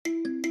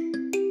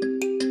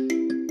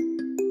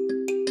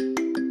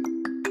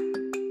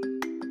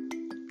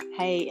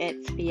Hey,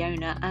 it's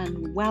Fiona,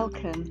 and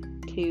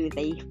welcome to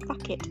the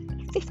Fuck It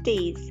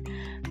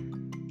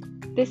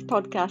 50s. This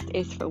podcast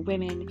is for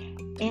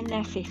women in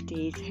their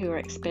 50s who are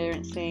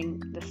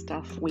experiencing the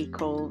stuff we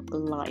call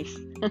life.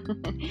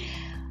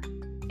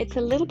 It's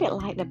a little bit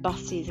like the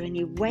buses. When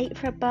you wait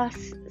for a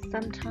bus,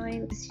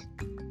 sometimes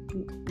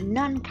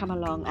none come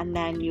along and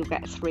then you'll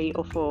get 3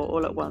 or 4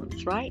 all at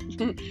once, right?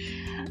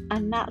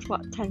 And that's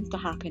what tends to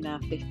happen in our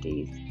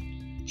 50s.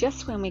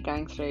 Just when we're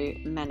going through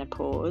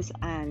menopause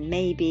and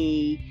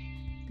maybe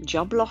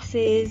job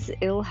losses,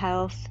 ill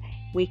health,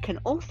 we can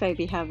also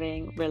be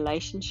having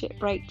relationship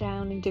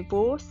breakdown and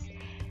divorce,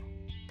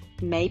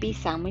 maybe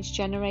sandwich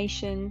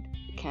generation,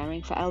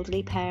 caring for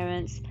elderly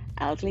parents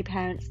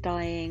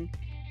dying,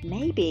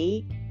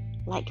 maybe,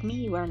 like me,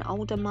 you're an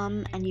older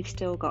mum and you've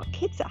still got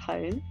kids at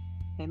home,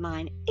 where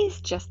mine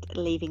is just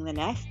leaving the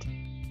nest,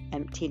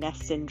 empty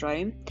nest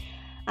syndrome.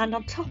 And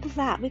on top of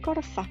that, we've got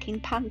a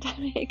fucking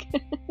pandemic.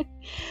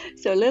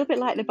 So a little bit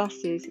like the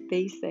buses,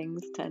 these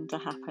things tend to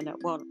happen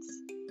at once.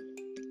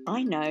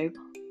 I know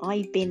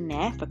I've been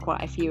there for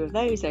quite a few of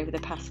those over the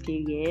past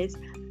few years.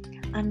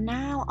 And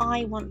now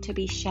I want to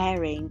be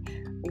sharing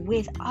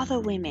with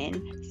other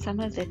women some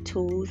of the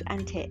tools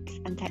and tips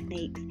and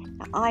techniques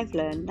that I've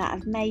learned that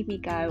have made me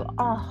go,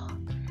 oh,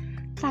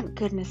 thank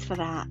goodness for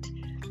that.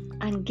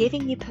 And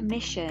giving you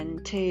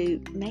permission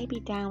to maybe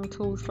down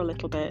tools for a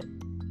little bit.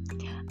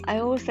 I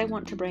also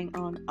want to bring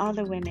on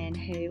other women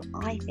who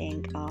I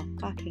think are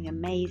fucking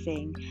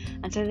amazing,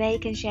 and so they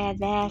can share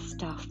their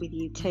stuff with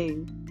you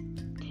too.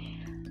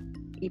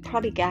 You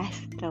probably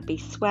guessed there'll be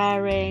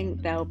swearing,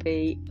 there'll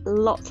be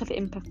lots of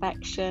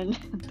imperfection,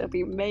 there'll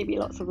be maybe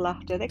lots of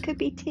laughter, there could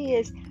be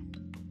tears.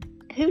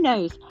 Who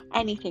knows?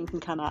 Anything can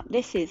come up.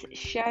 This is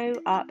Show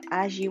Up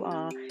As You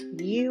Are.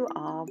 You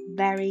are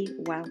very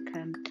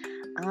welcome.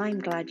 I'm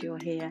glad you're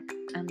here,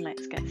 and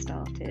let's get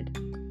started.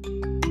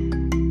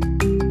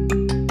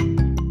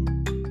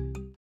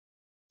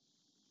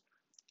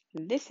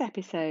 This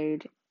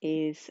episode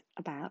is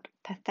about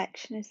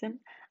perfectionism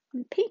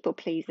and people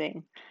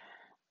pleasing.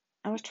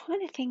 I was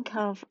trying to think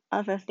of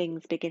other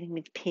things beginning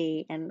with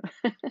P, and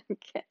I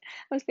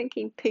was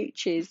thinking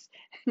pooches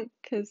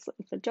because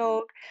it's a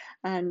dog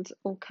and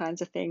all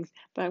kinds of things.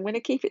 But I'm going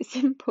to keep it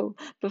simple: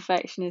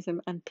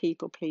 perfectionism and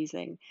people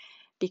pleasing,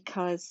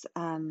 because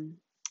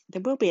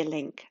there will be a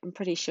link. I'm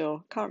pretty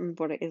sure. Can't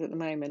remember what it is at the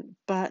moment,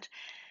 but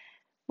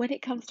when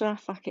it comes to our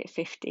fuck it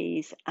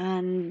 50s,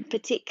 and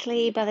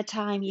particularly by the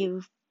time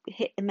you've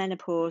hit the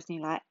menopause and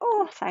you're like,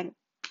 oh, thank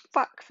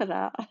fuck for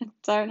that, I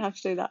don't have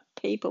to do that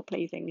people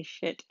pleasing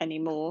shit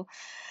anymore,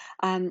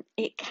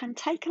 it can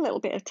take a little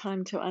bit of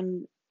time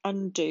to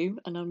undo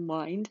and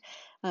unwind.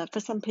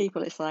 For some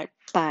people it's like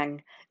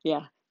bang,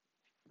 yeah,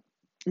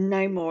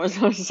 no more,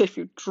 as if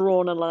you've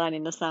drawn a line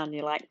in the sand.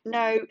 You're like,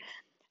 no.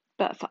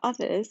 But for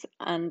others,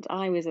 and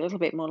I was a little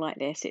bit more like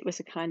this, it was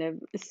a kind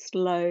of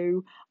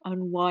slow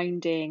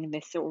unwinding,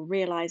 this sort of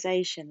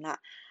realization that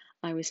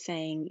I was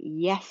saying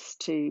yes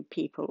to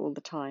people all the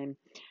time,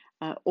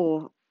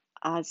 or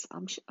as I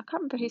can't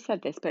remember who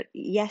said this, but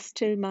yes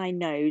to my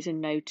no's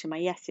and no to my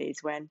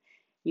yeses, when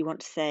you want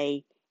to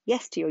say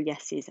yes to your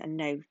yeses and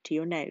no to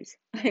your no's.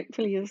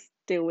 Hopefully you're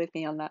still with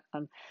me on that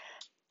one.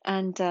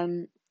 And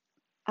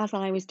as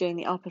I was doing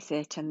the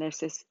opposite, and there's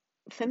this,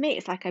 for me,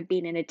 it's like I've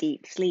been in a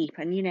deep sleep,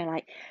 and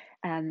like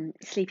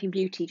Sleeping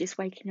Beauty, just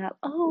waking up,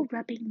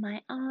 rubbing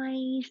my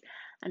eyes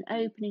and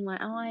opening my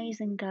eyes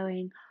and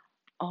going,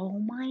 oh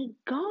my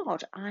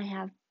God, I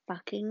have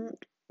fucking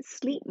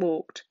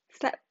sleepwalked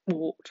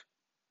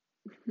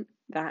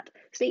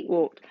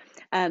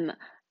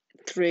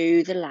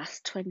through the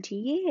last 20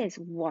 years.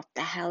 What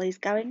the hell is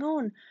going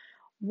on?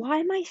 Why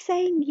am I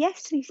saying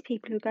yes to these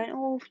people who are going,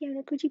 oh,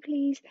 Fiona, could you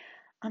please?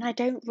 And I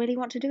don't really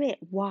want to do it.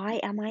 Why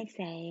am I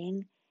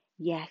saying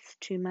yes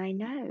to my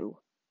no?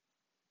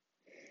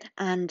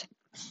 And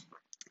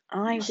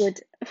I would,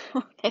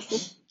 there's a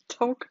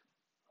dog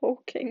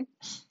hawking.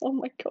 Oh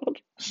my God.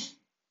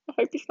 I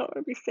hope he's not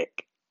going to be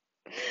sick.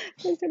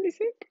 He's going to be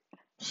sick.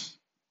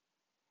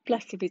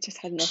 Bless him, he just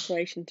had an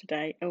operation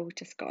today. Oh,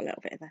 just got a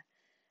little bit of a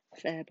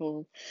fair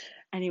ball.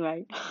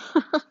 Anyway,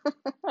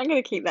 I'm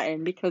going to keep that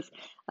in because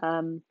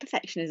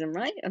perfectionism,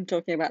 right? I'm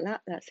talking about that.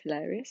 That's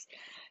hilarious.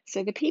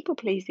 So the people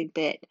pleasing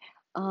bit,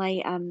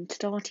 I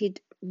started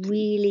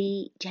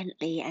really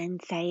gently and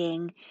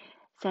saying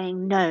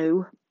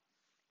no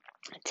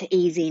to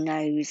easy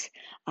no's.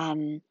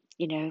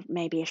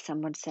 Maybe if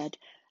someone said,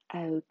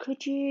 oh,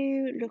 could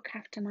you look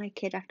after my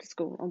kid after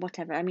school or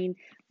whatever? I mean,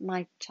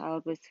 my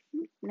child was,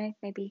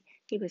 maybe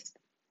he was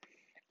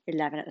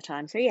 11 at the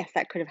time. So yes,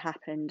 that could have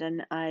happened.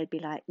 And I'd be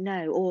like,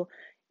 no. Or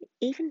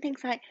even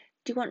things like,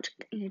 do you want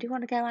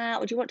to go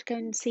out, or do you want to go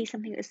and see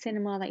something at the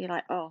cinema that you're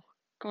like, oh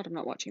God, I'm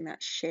not watching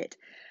that shit.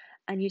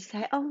 And you'd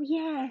say, oh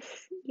yes.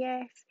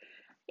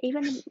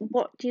 Even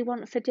what do you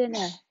want for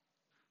dinner?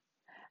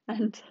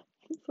 And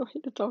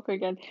sorry to talk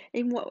again.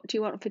 Even what do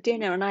you want for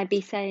dinner? And I'd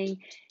be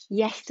saying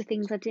yes to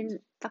things I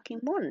didn't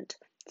fucking want.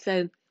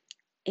 So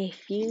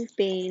if you've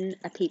been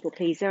a people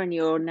pleaser and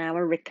you're now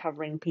a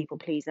recovering people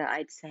pleaser,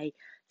 I'd say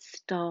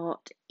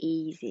start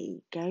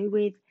easy. Go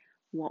with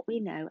what we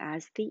know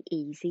as the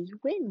easy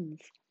wins.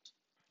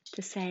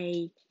 To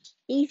say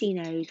easy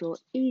no's or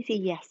easy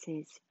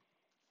yeses.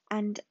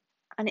 And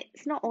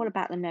it's not all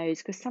about the no's,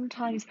 because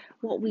sometimes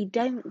what we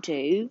don't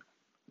do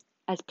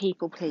as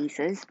people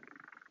pleasers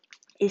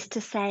is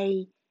to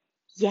say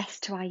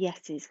yes to our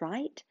yeses,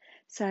 right?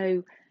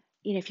 So,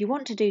 if you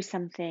want to do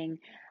something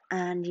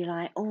and you're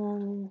like,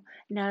 oh,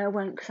 no, I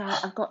won't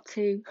because I've got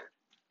to.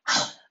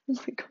 Oh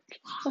my God,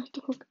 my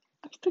dog.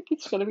 I think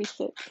he's going to be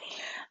sick.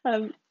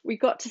 We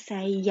got to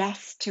say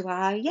yes to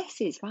our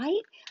yeses,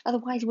 right?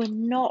 Otherwise, we're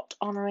not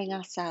honouring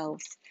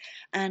ourselves.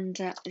 And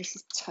this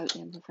is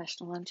totally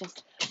unprofessional. I'm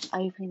just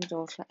opening the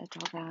door to let the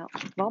dog out.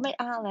 Vomit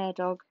out there,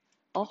 dog.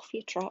 Off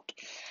your trot.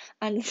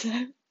 And so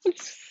I'm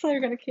so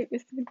going to keep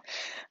this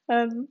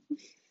in.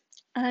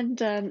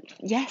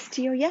 Yes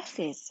to your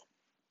yeses.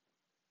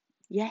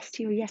 Yes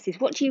to your yeses.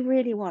 What do you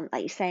really want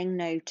that you're saying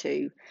no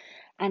to?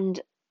 And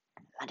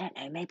I don't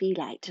know, maybe you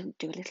like to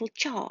do a little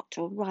chart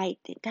or write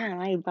it down.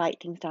 I write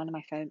things down on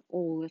my phone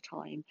all the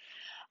time.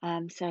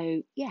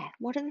 So yeah,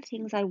 what are the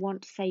things I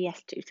want to say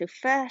yes to? So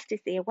first is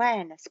the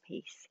awareness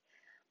piece,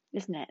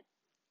 isn't it?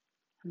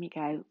 And we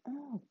go,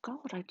 oh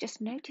God, I've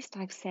just noticed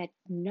I've said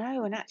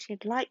no, and actually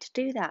I'd like to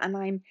do that,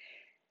 and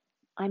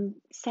I'm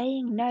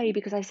saying no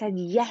because I said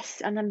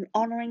yes, and I'm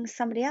honouring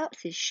somebody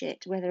else's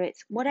shit, whether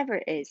it's whatever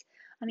it is.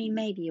 I mean,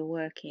 maybe you're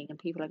working and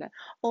people are going,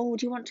 oh,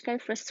 do you want to go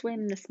for a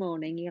swim this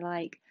morning? You're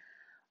like,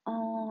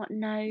 oh,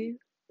 no,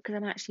 because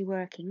I'm actually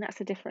working.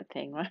 That's a different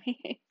thing,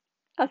 right?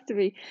 Has to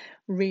be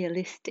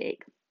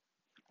realistic.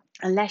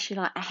 Unless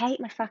you're like, I hate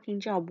my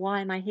fucking job.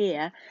 Why am I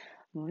here?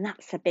 Well,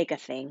 that's a bigger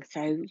thing.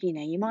 So,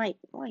 you might,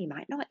 well, you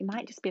might not. You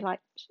might just be like,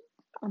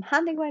 I'm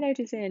handing my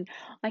notice in.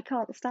 I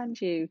can't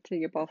stand you to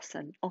your boss,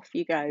 and off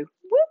you go.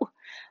 Woo!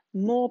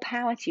 More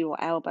power to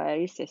your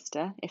elbow,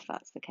 sister, if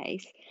that's the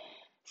case.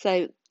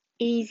 So,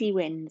 easy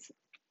wins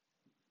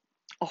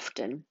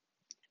often.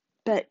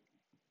 But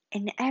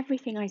in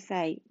everything I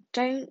say,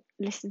 don't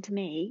listen to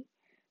me.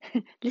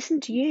 Listen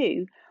to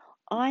you.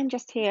 I'm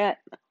just here,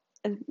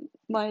 and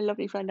my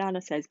lovely friend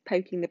Anna says,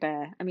 poking the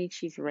bear. I mean,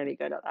 she's really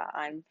good at that.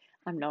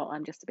 I'm not.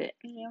 I'm just a bit,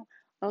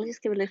 I'll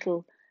just give a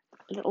little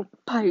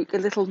poke, a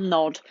little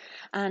nod,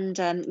 and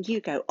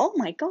you go, oh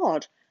my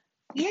God,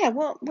 yeah,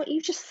 what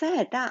you just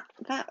said, that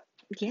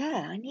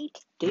yeah, I need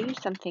to do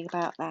something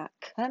about that.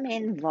 Come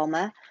in,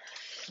 Vommer.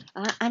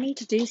 I need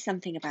to do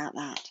something about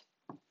that.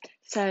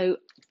 So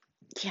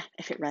yeah,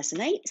 if it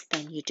resonates,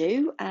 then you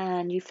do,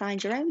 and you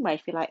find your own way.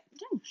 If you're like,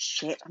 oh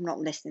shit, I'm not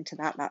listening to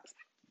that, that's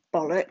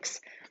bollocks,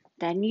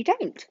 then you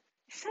don't.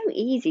 So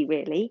easy,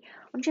 really.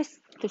 I'm just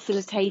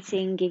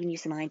facilitating, giving you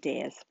some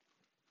ideas.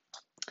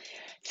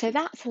 So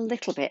that's a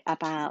little bit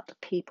about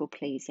people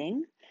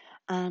pleasing.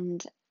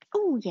 And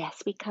oh,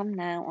 yes, we come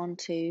now on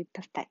to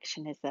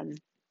perfectionism.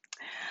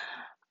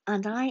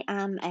 And I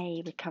am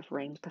a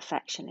recovering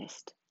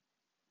perfectionist.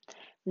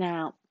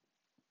 Now,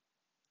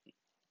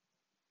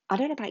 I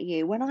don't know about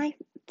you, when I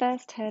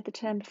first heard the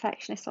term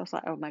perfectionist, I was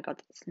like, oh my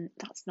God,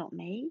 that's not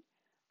me.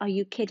 Are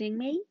you kidding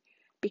me?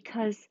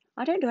 Because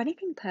I don't do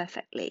anything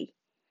perfectly.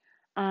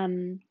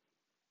 And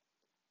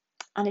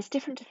it's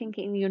different to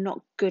thinking you're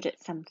not good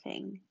at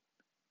something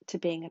to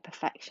being a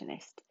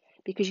perfectionist,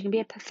 because you can be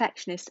a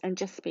perfectionist and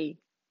just be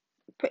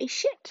pretty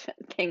shit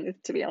at things,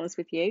 to be honest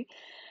with you.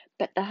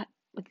 But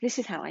this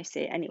is how I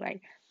see it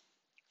anyway.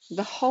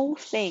 The whole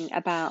thing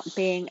about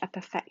being a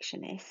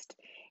perfectionist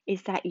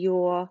is that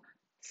you're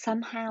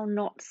somehow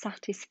not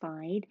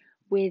satisfied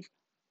with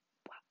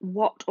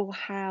what or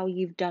how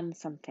you've done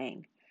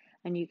something,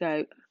 and you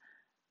go,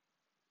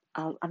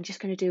 I'm just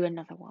going to do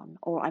another one,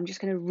 or I'm just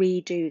going to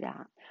redo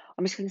that,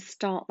 I'm just going to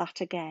start that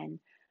again.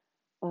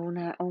 Oh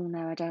no,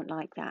 I don't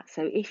like that.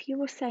 So if you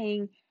were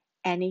saying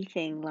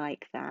anything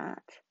like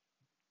that,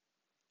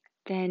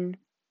 then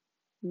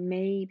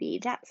maybe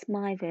that's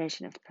my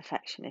version of the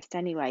perfectionist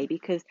anyway,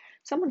 because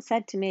someone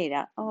said to me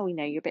that, oh,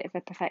 you're a bit of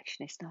a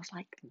perfectionist, and I was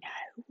like,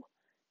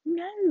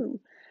 no,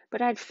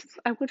 but I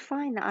would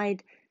find that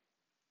I'd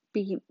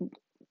be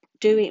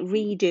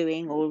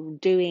redoing or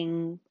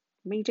doing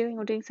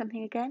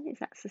something again. Is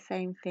that the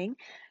same thing?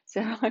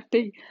 So I'd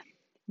be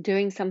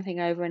doing something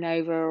over and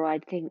over, or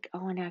I'd think,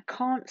 oh, and I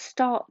can't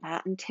start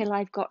that until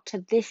I've got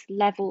to this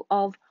level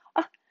of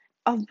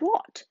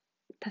what?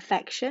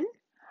 Perfection?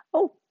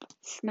 Oh,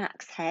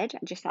 smacks head. I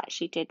just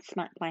actually did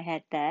smack my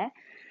head there.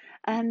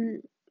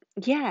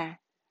 Yeah,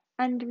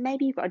 and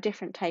maybe you've got a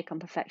different take on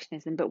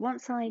perfectionism, but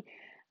once I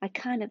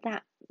kind of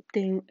that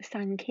thing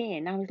sank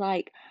in, I was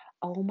like,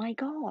 oh my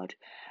God,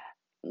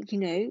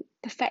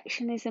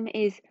 perfectionism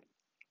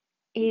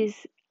is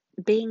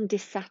being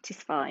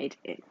dissatisfied,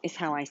 is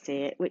how I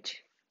see it,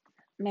 which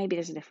maybe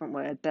there's a different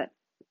word, but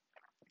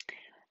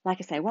like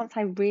I say, once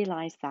I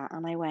realised that,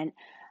 and I went,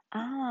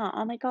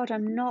 oh my God,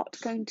 I'm not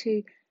going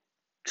to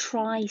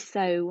try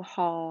so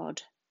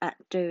hard at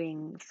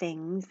doing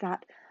things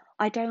that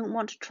I don't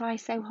want to try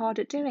so hard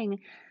at doing.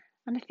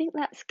 And I think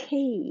that's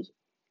key.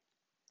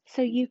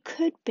 So you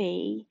could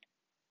be,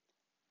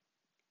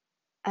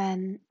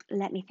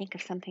 let me think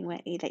of something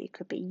that you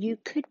could be. You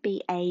could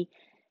be a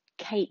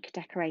cake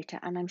decorator,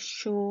 and I'm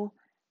sure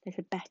there's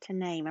a better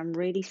name. I'm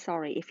really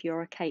sorry if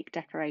you're a cake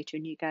decorator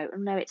and you go, oh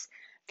no, it's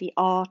the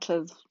art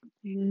of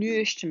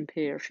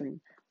Nürstenpirschen.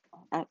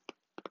 I'm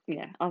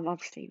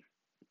obviously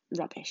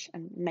rubbish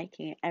and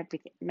making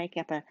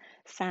up a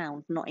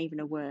sound, not even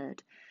a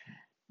word.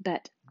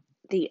 But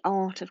the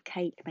art of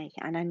cake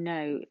making, and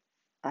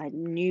I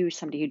knew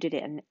somebody who did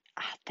it, and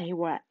they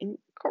were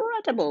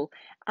incredible,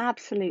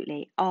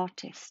 absolutely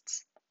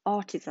artisans.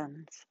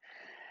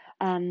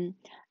 And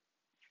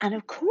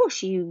of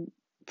course, you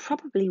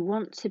probably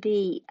want to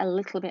be a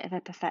little bit of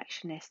a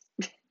perfectionist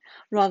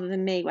rather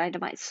than me, where I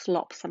might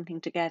slop something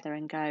together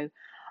and go,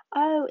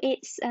 oh,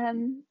 it's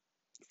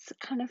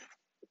kind of,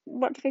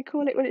 what do they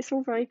call it when it's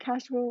all very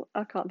casual?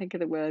 I can't think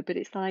of the word, but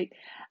it's like,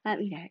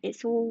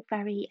 it's all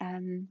very,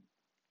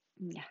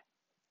 yeah,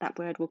 that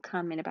word will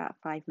come in about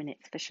 5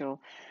 minutes for sure.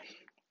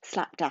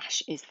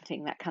 Slapdash is the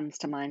thing that comes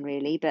to mind,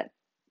 really, but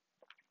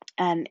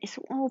it's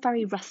all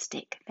very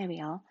rustic. There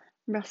we are,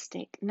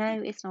 rustic.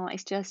 No, it's not.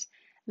 It's just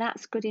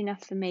that's good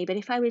enough for me. But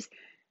if I was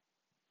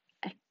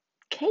a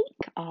cake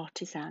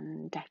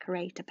artisan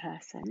decorator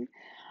person,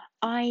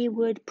 I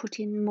would put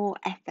in more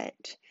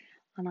effort,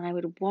 and I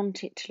would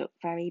want it to look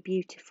very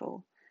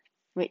beautiful.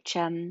 Which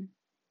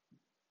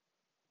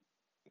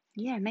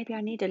maybe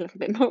I need a little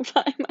bit more of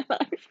that in my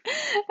life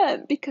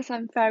because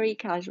I'm very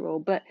casual.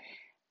 But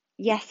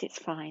yes, it's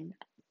fine.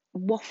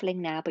 Waffling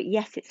now, but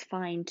yes, it's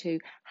fine to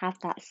have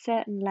that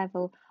certain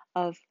level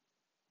of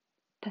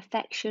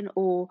perfection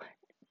or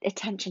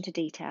attention to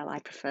detail. I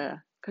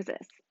prefer, because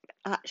it's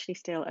actually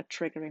still a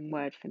triggering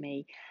word for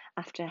me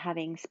after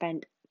having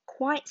spent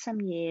quite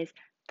some years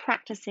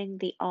practicing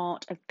the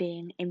art of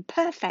being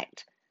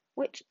imperfect,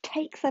 which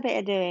takes a bit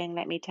of doing,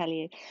 let me tell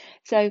you.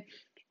 So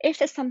if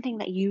there's something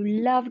that you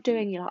love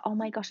doing, you're like, oh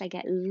my gosh, I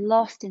get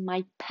lost in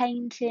my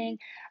painting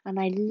and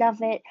I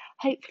love it.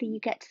 Hopefully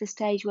you get to the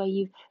stage where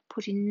you've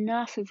put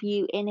enough of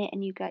you in it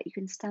and you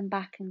can stand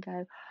back and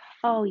go,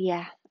 oh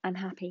yeah, I'm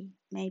happy.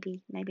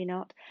 Maybe, maybe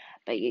not.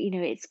 But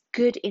it's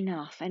good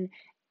enough. And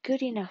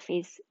good enough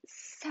is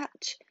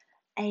such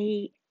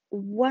a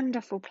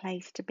wonderful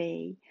place to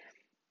be.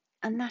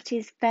 And that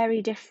is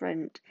very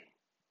different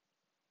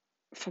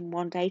from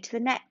one day to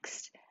the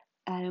next.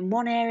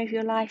 One area of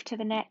your life to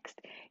the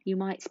next. You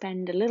might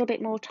spend a little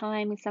bit more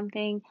time with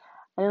something,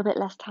 a little bit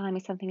less time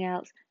with something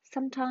else.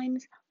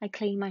 Sometimes I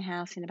clean my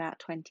house in about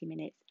 20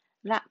 minutes.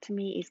 That to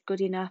me is good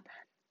enough.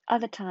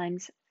 Other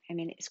times, I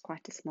mean, it's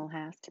quite a small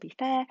house to be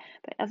fair,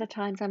 but other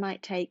times I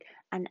might take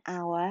an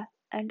hour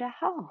and a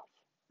half.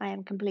 I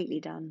am completely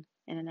done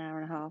in an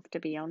hour and a half, to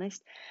be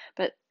honest.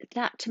 But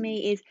that to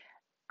me is,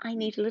 I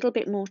need a little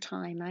bit more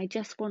time. I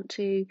just want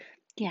to,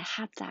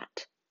 have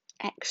that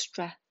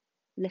extra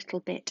little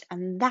bit,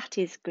 and that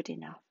is good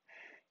enough.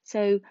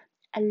 So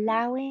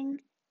allowing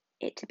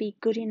it to be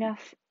good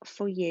enough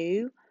for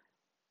you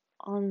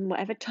on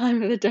whatever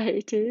time of the day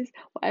it is,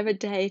 whatever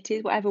day it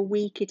is, whatever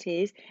week it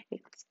is,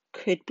 it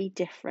could be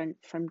different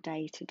from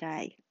day to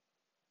day.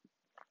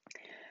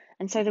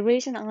 And so the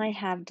reason I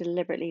have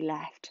deliberately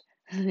left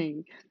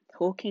the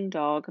talking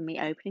dog and me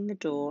opening the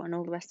door and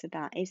all the rest of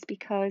that is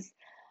because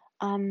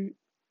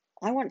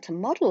I want to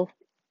model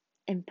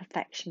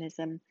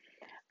imperfectionism,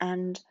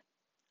 and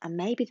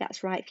maybe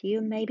that's right for you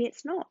and maybe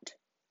it's not.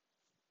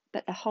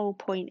 But the whole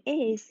point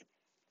is,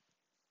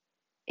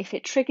 if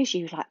it triggers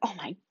you like, oh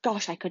my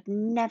gosh, I could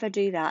never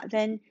do that,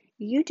 then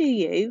you do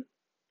you,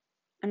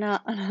 and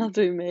I'll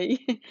do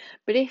me.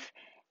 But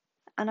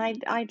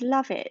I'd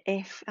love it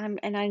if and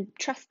I'm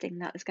trusting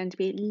that there's going to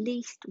be at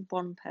least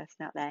one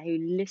person out there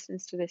who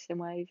listens to this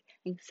and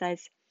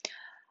says,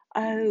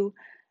 oh,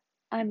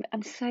 I'm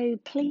so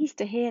pleased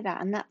to hear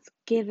that, and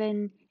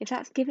if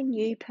that's given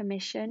you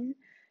permission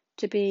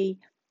to be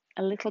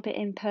a little bit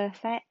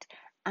imperfect,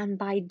 and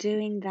by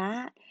doing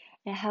that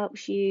it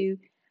helps you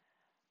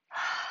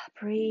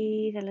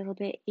breathe a little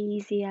bit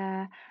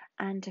easier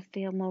and to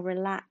feel more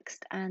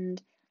relaxed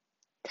and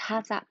to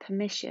have that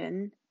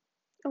permission.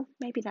 Oh,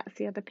 maybe that's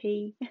the other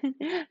P.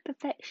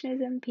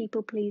 Perfectionism,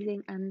 people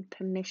pleasing, and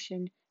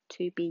permission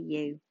to be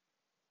you.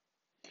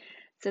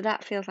 So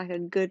that feels like a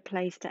good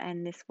place to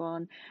end this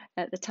one.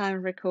 At the time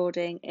of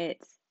recording,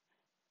 it's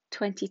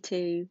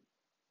 22:11,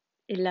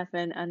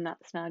 and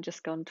that's now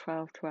just gone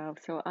 12:12.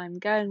 So I'm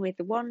going with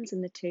the ones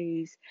and the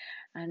twos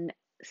and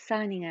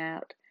signing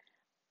out.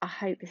 I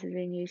hope this has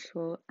been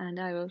useful, and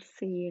I will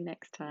see you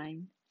next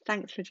time.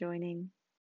 Thanks for joining.